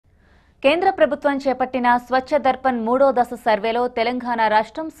కేంద్ర ప్రభుత్వం చేపట్టిన స్వచ్ఛ దర్పణ్ మూడో దశ సర్వేలో తెలంగాణ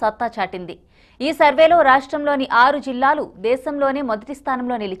రాష్ట్రం సత్తా చాటింది. ఈ సర్వేలో రాష్ట్రంలోని 6 జిల్లాలు దేశంలోనే మొదటి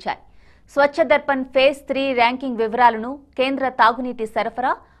స్థానంలో నిలిచాయి. స్వచ్ఛ దర్పణ్ ఫేజ్ 3 ర్యాంకింగ్ వివరాలను కేంద్ర తాగునీటి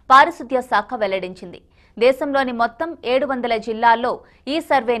సరఫరా, పారిశుద్ధ్య శాఖ వెల్లడించింది. దేశంలోని మొత్తం 700 జిల్లాల్లో ఈ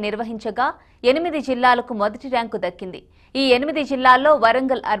సర్వే నిర్వహించగా 8 జిల్లాలకు మొదటి ర్యాంకు దక్కింది. ఈ 8 జిల్లాల్లో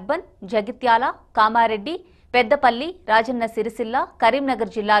వరంగల్ అర్బన్, జగిత్యాల, కామారెడ్డి, పెద్దపల్లి, రాజన్న సిరిసిల్ల,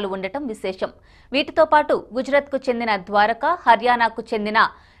 కరీంనగర్ జిల్లాలు ఉండటం విశేషం. వీటితో పాటు గుజరాత్కు చెందిన ద్వారకా, హర్యానాకు చెందిన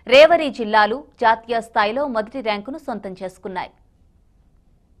రేవరీ జిల్లాలు జాతీయ స్థాయిలో మొదటి ర్యాంకును సొంతం చేసుకున్నాయి.